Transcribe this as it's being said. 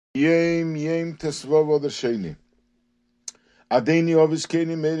Hayom Tesvav Sheni. Adeni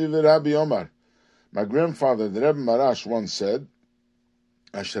Oviskeni Mitteler Rebbe Omar. My grandfather, the Rebbe Maharash, once said,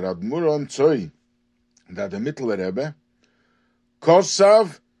 Asher Admuron Tzoi, that the Mitteler Rebbe,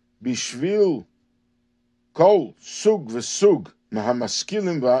 Kosav Bishvil Kol Sug Vesug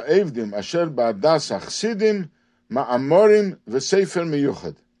Mahamaskilim Va'evdim Asher Ba'adas Chassidim maamarim v'sefer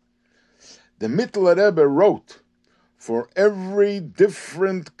miyuchad. The Mitteler Rebbe wrote for every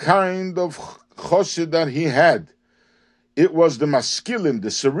different kind of chassid that he had. It was the maskilim,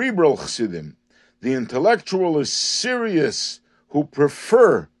 the cerebral chassidim, the intellectually serious who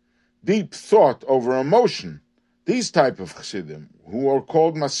prefer deep thought over emotion. These type of chassidim, who are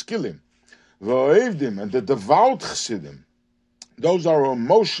called maskilim, oved, and the devout chassidim. Those are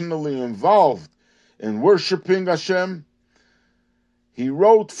emotionally involved in worshiping Hashem. He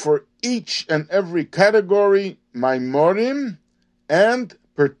wrote for each and every category maamarim and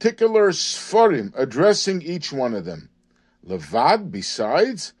particular sforim addressing each one of them. Levad,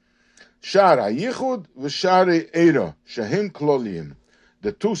 besides, Shaar HaYichud v'Shaarei Orah, Shahim Kloliyim.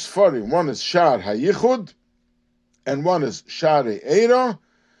 The two sforim, one is Shaar HaYichud and one is Shaarei Orah.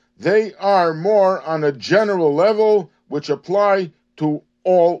 They are more on a general level which apply to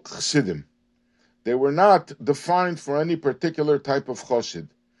all chassidim. They were not defined for any particular type of chassid.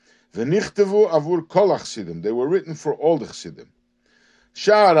 V'nichtevu avur kol chassidim. They were written for all the chassidim.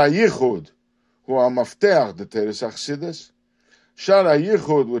 Shaar HaYichud, hu ha-mafteach the teres Chassidus. Shaar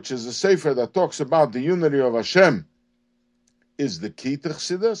HaYichud, which is a sefer that talks about the unity of Hashem, is the key to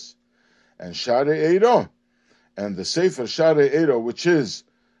Chassidus. And Shaarei Orah, and the sefer Shaarei Orah, which is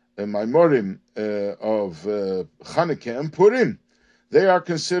a maamarim of Chanukah and Purim, they are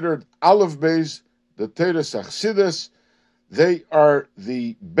considered alef-beis, the teres Chassidus. They are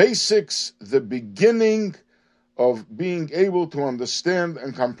the basics, the beginning of being able to understand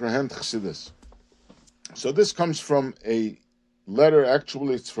and comprehend Chassidus. So this comes from a letter,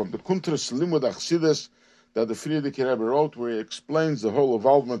 actually it's from the Kuntras Limud Chassidus that the Frierdiker Rebbe wrote, where he explains the whole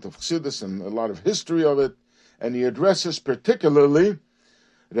involvement of Chassidus and a lot of history of it, and he addresses particularly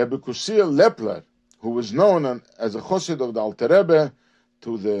Rebbe Kusia Lepler, who was known as a chassid of the Alter Rebbe,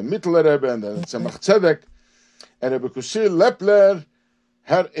 to the Mitteler Rebbe and the Tzemach Tzedek. And Rebbe Kusia Lepler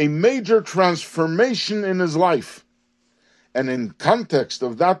had a major transformation in his life. And in context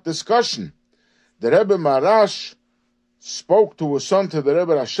of that discussion, the Rebbe Maharash spoke to his son, to the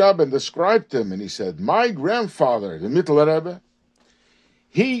Rebbe Rashab, and described him. And he said, my grandfather, the Mitteler Rebbe,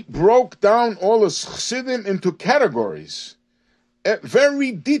 he broke down all his chassidim into categories,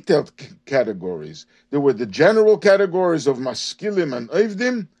 very detailed categories. There were the general categories of maskilim and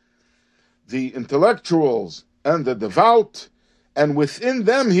oved, the intellectuals and the devout, and within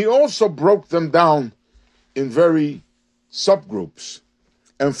them he also broke them down in very subgroups.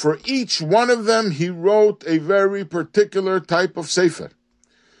 And for each one of them he wrote a very particular type of sefer.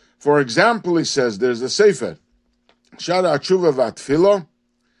 For example, he says there's a sefer, Shaar HaTshuva v'Atfilo,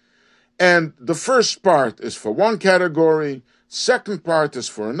 and the first part is for one category, second part is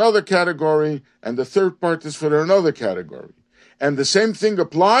for another category, and the third part is for another category. And the same thing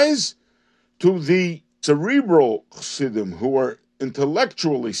applies to the cerebral chassidim who are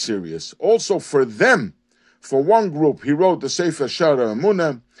intellectually serious. Also for them, for one group, he wrote the Sefer Shaar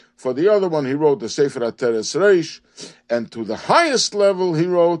HaEmunah, for the other one, he wrote the Sefer Teres Reish, and to the highest level, he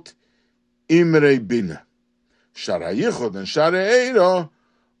wrote Imrei Bina. Shaar HaYichud and Shaarei Orah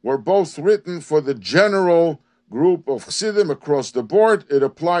were both written for the general group of chassidim across the board. It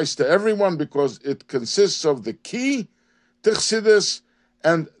applies to everyone because it consists of the key to Chassidus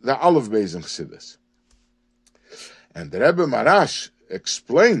and the alef-beis in Chassidus. And the Rebbe Maharash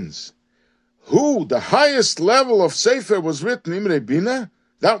explains who the highest level of sefer was written, Imrei Bina,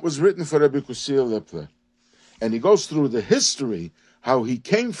 that was written for Rebbe Kusia Lepler. And he goes through the history, how he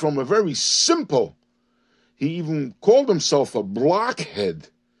came from a very simple, he even called himself a blockhead.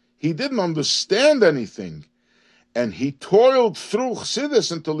 He didn't understand anything. And he toiled through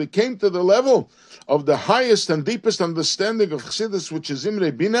Chassidus until he came to the level of the highest and deepest understanding of Chassidus, which is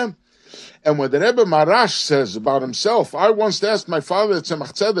Imrei Bina. And when the Rebbe Maharash says about himself, I once asked my father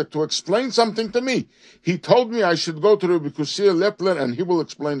Tzemach Tzedek to explain something to me. He told me I should go to Rebbe Kusia Lepler and he will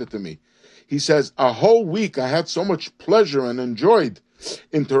explain it to me. He says, a whole week I had so much pleasure and enjoyed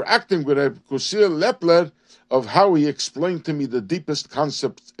interacting with Rebbe Kusia Lepler of how he explained to me the deepest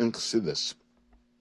concepts in Chassidus.